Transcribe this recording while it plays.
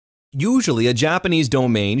Usually, a Japanese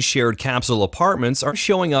domain shared capsule apartments are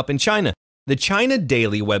showing up in China. The China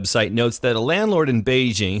Daily website notes that a landlord in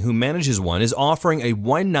Beijing who manages one is offering a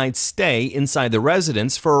one-night stay inside the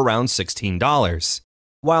residence for around $16.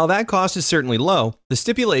 While that cost is certainly low, the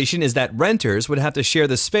stipulation is that renters would have to share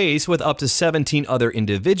the space with up to 17 other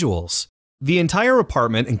individuals. The entire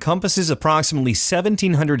apartment encompasses approximately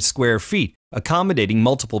 1,700 square feet, accommodating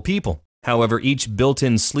multiple people. However, each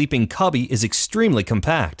built-in sleeping cubby is extremely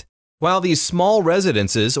compact. While these small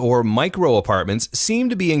residences or micro-apartments seem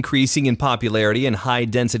to be increasing in popularity in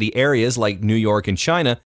high-density areas like New York and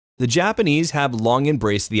China, the Japanese have long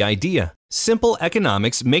embraced the idea. Simple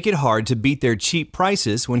economics make it hard to beat their cheap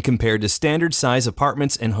prices when compared to standard-size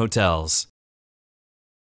apartments and hotels.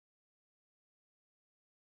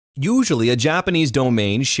 Usually, a Japanese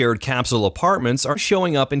domain shared capsule apartments are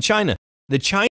showing up in China. The China